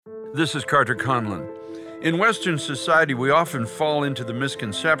This is Carter Conlon. In Western society, we often fall into the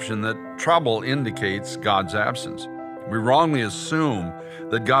misconception that trouble indicates God's absence. We wrongly assume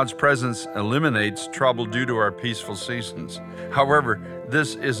that God's presence eliminates trouble due to our peaceful seasons. However,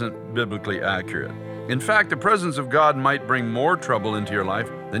 this isn't biblically accurate. In fact, the presence of God might bring more trouble into your life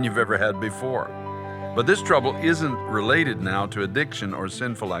than you've ever had before. But this trouble isn't related now to addiction or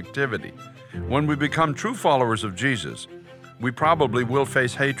sinful activity. When we become true followers of Jesus, we probably will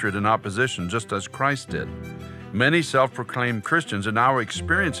face hatred and opposition just as Christ did. Many self-proclaimed Christians are now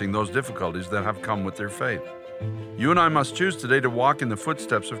experiencing those difficulties that have come with their faith. You and I must choose today to walk in the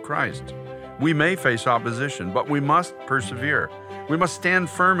footsteps of Christ. We may face opposition, but we must persevere. We must stand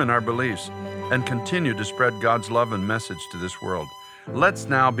firm in our beliefs and continue to spread God's love and message to this world. Let's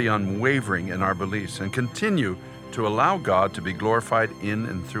now be unwavering in our beliefs and continue to allow God to be glorified in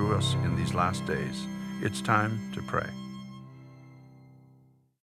and through us in these last days. It's time to pray.